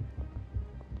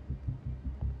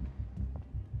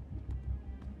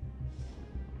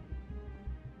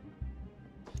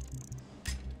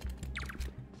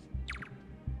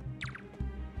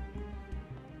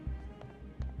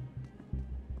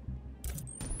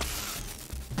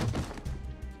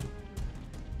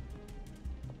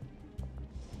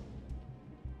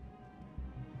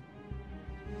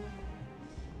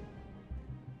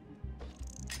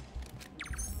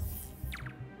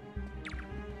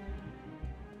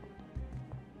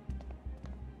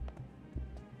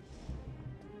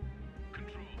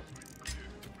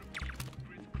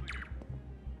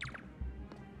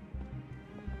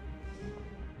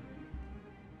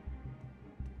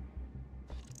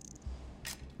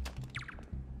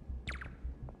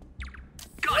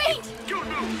 Wait! Don't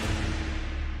move!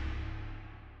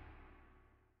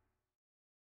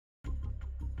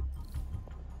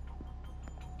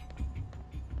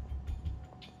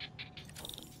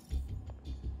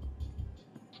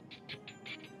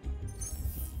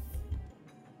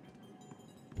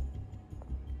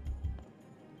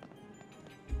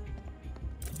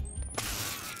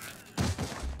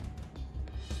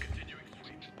 Continuing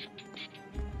sweep.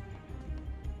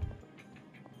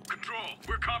 Control,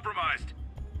 we're compromised.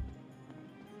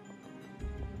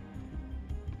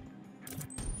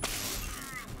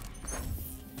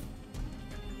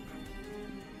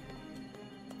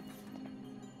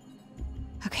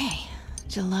 Okay,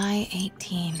 July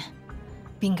 18.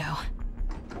 Bingo.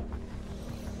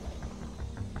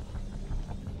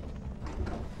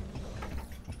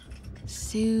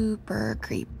 Super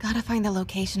creep. Gotta find the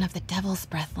location of the Devil's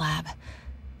Breath lab.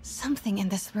 Something in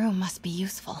this room must be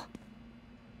useful.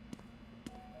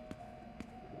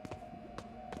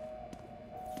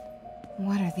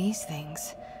 What are these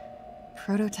things?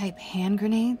 Prototype hand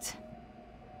grenades?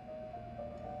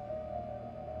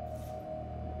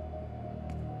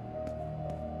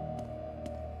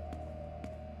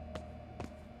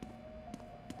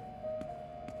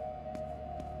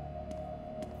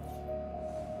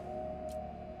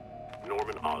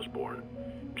 Norman Osborn,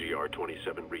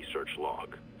 GR-27 research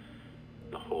log.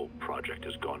 The whole project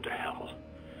has gone to hell.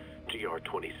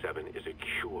 GR-27 is a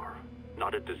cure,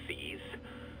 not a disease.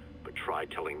 But try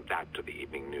telling that to the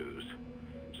evening news.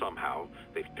 Somehow,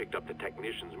 they've picked up the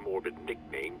technician's morbid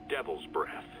nickname, Devil's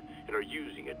Breath, and are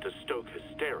using it to stoke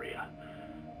hysteria.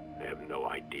 They have no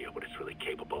idea what it's really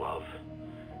capable of.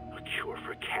 A cure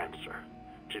for cancer,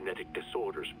 genetic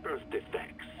disorders, birth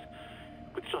defects.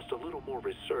 With just a little more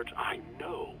research, I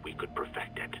know we could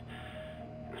perfect it.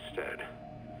 Instead,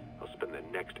 I'll spend the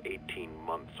next 18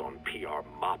 months on PR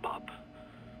mop-up.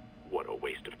 What a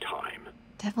waste of time.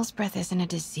 Devil's Breath isn't a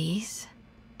disease.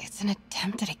 It's an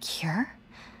attempt at a cure?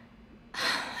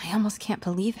 I almost can't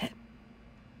believe it.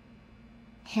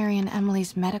 Harry and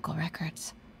Emily's medical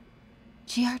records.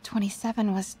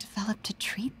 GR-27 was developed to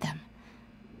treat them.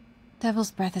 Devil's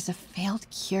Breath is a failed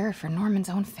cure for Norman's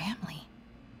own family.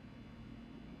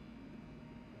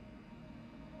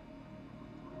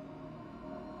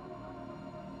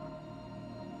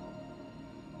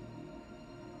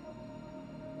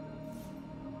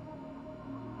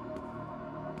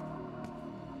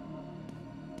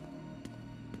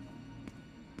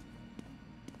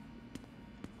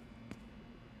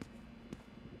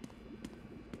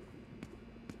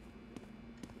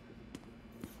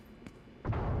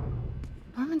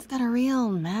 Norman's got a real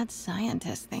mad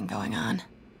scientist thing going on.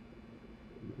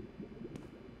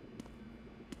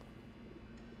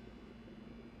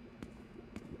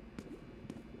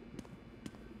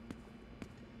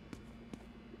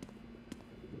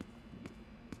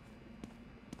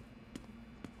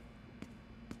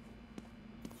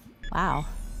 Wow.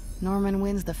 Norman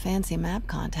wins the fancy map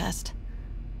contest.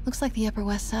 Looks like the Upper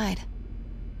West Side.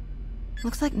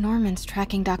 Looks like Norman's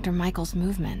tracking Dr. Michael's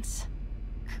movements.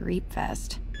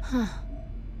 Creepfest. Huh.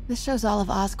 This shows all of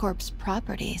Oscorp's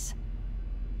properties.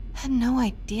 Had no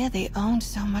idea they owned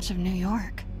so much of New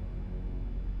York.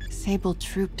 Sable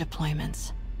troop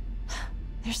deployments.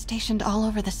 They're stationed all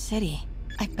over the city.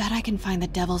 I bet I can find the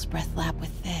Devil's Breath lab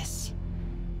with this.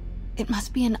 It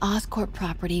must be an Oscorp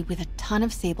property with a ton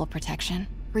of Sable protection,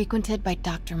 frequented by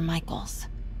Dr. Michaels.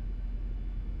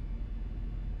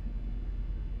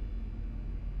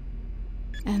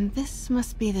 And this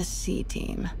must be the C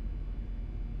team.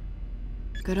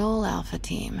 Good old Alpha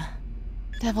team.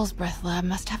 Devil's Breath lab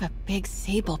must have a big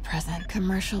Sable present.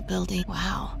 Commercial building.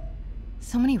 Wow.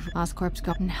 So many Oscorps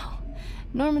go. No.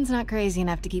 Norman's not crazy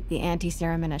enough to keep the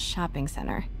anti-serum in a shopping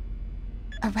center.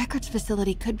 A records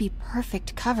facility could be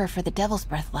perfect cover for the Devil's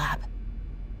Breath lab.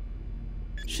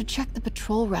 Should check the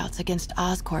patrol routes against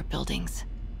Oscorp buildings.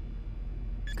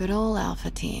 Good ol'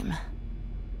 Alpha team.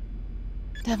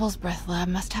 Devil's Breath lab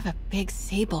must have a big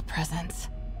Sable presence.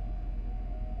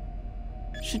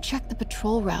 Should check the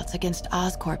patrol routes against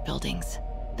Oscorp buildings.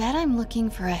 Bet I'm looking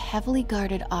for a heavily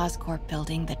guarded Oscorp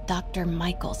building that Dr.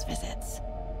 Michaels visits.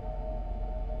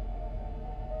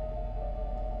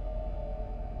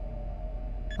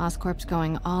 Oscorp's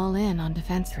going all in on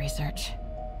defense research.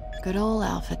 Good ol'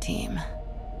 Alpha team.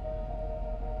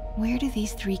 Where do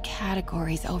these three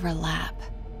categories overlap?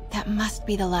 That must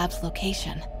be the lab's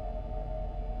location.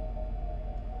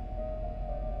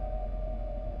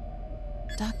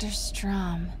 Dr.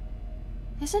 Strom.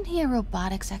 Isn't he a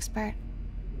robotics expert?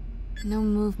 No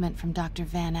movement from Dr.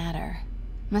 Van Adder.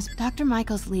 Dr.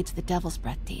 Michaels leads the Devil's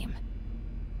Breath team.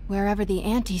 Wherever the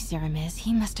anti-serum is,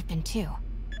 he must have been too.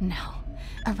 No.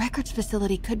 A records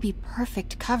facility could be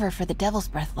perfect cover for the Devil's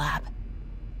Breath lab.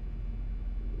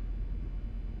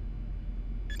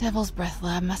 Devil's Breath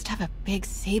lab must have a big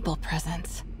Sable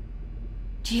presence.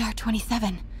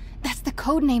 GR-27. That's the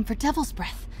code name for Devil's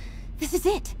Breath. This is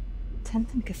it.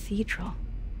 10th and Cathedral.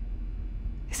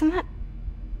 Isn't that...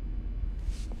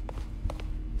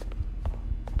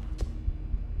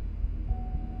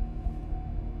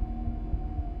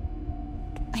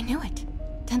 I knew it.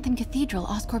 10th and Cathedral,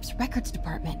 Oscorp's records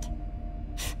department.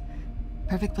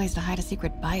 Perfect place to hide a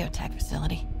secret biotech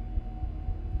facility.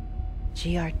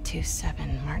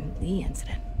 GR-27 Martin Lee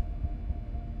incident.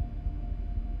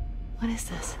 What is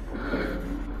this?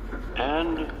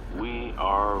 And we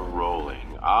are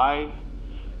rolling. I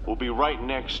will be right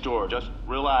next door. Just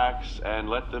relax and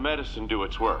let the medicine do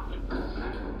its work.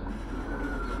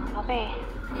 宝贝，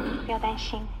不要担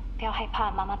心，不要害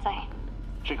怕，妈妈在。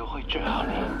这个会治好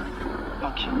你，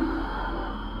放心。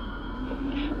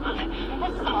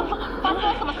发生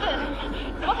了什么事？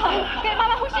怎么可能？给妈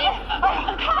妈呼吸！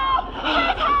靠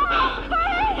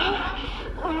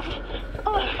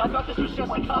！I thought this was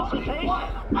just a consultation.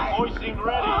 Boys seemed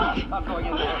ready. I'm going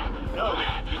in there. No,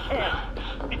 you can't.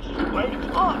 It's too late.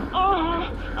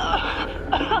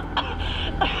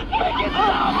 Make it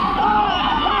stop.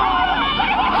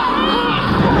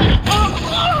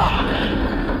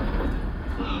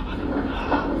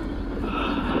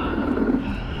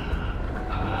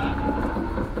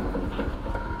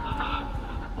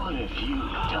 What have you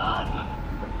done?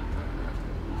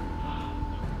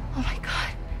 Oh my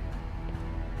god.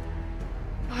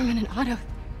 Norman and Otto.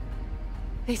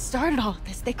 They started all of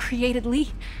this. They created Lee.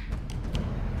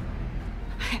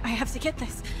 I have to get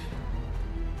this.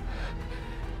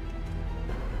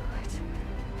 What?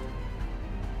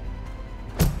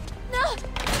 No!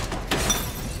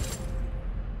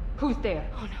 Who's there?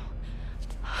 Oh no.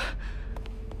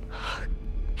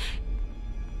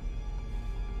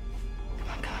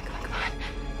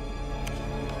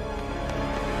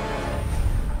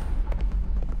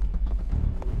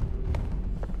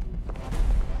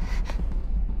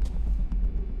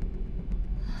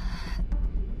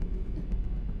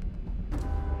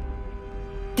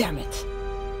 Damn it.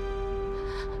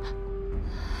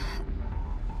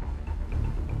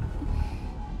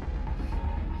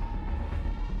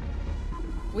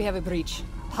 We have a breach.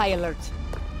 High alert.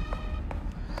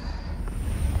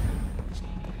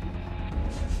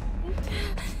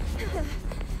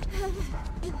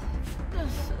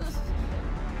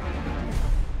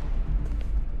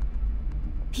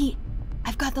 Pete,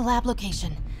 I've got the lab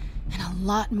location. And a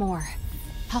lot more.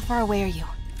 How far away are you?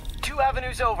 2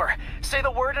 avenues over. Say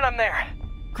the word and I'm there.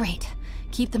 Great.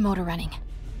 Keep the motor running.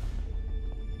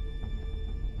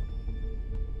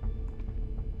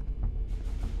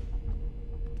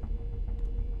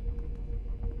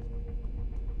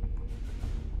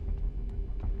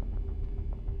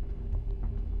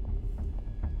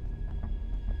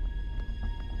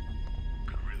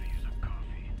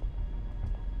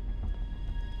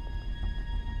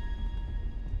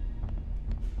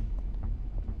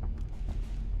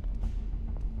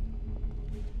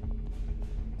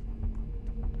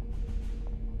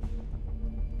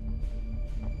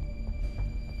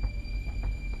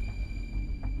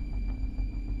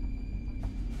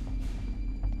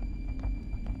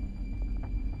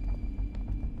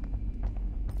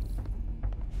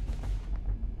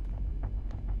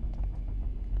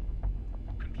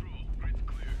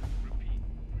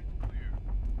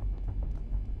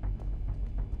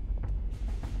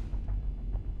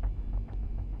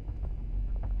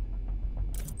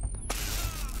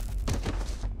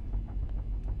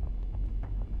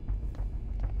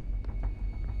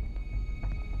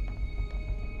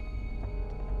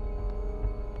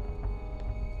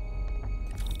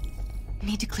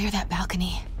 need to clear that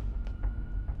balcony.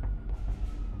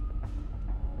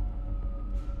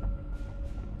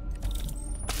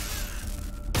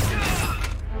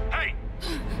 Hey!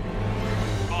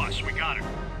 Boss, we got her.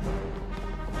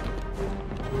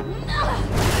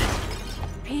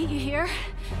 Pete, you here?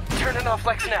 Turning off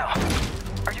Lex now.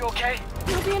 Are you okay?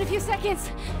 We'll be in a few seconds.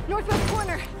 Northwest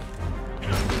corner.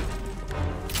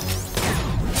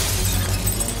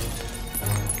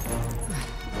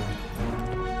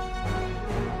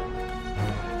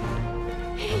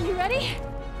 You ready?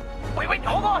 Wait,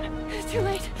 hold on! It's too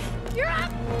late. You're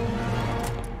up!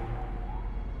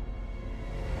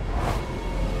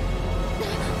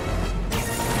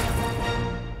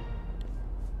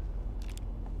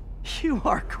 You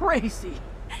are crazy!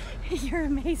 You're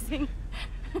amazing.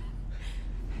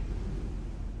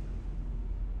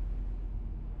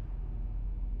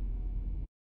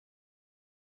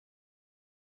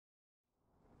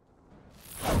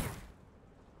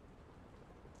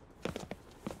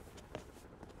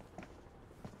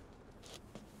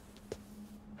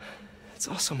 It's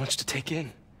all so much to take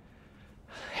in.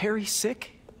 Harry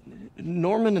sick?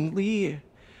 Norman and Lee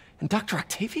and Dr.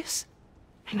 Octavius?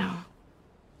 I know.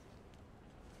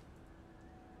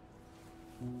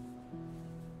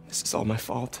 This is all my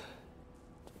fault.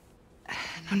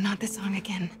 No, not this song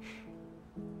again.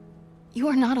 You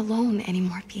are not alone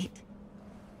anymore, Pete.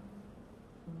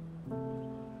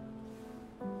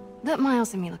 Let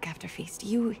Miles and me look after Feast.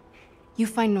 You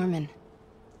find Norman.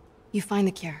 You find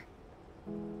the cure.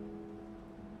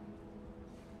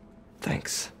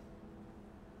 Thanks,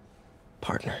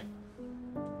 partner.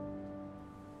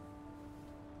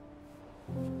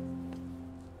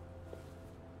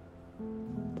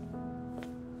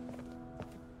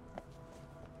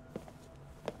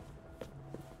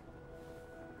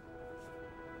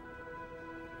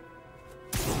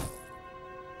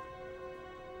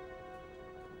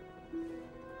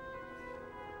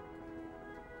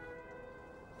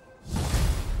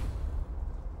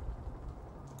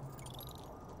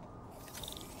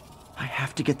 I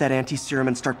have to get that anti-serum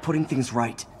and start putting things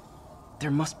right. There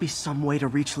must be some way to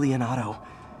reach Lee and Otto.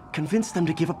 Convince them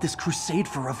to give up this crusade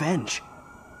for revenge.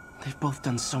 They've both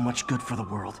done so much good for the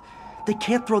world. They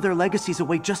can't throw their legacies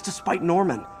away just to spite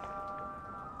Norman.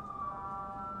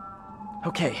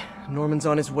 Okay, Norman's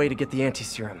on his way to get the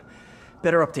anti-serum.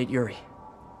 Better update Yuri.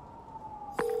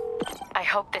 I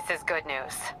hope this is good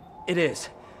news. It is.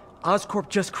 Oscorp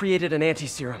just created an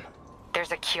anti-serum.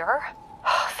 There's a cure?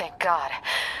 Oh, thank God.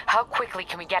 How quickly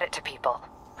can we get it to people?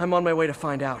 I'm on my way to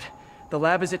find out. The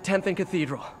lab is at 10th and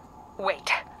Cathedral.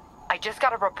 Wait. I just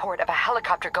got a report of a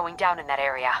helicopter going down in that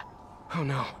area. Oh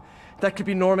no. That could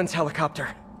be Norman's helicopter.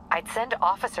 I'd send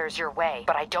officers your way,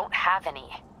 but I don't have any.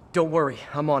 Don't worry,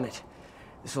 I'm on it.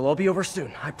 This will all be over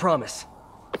soon, I promise.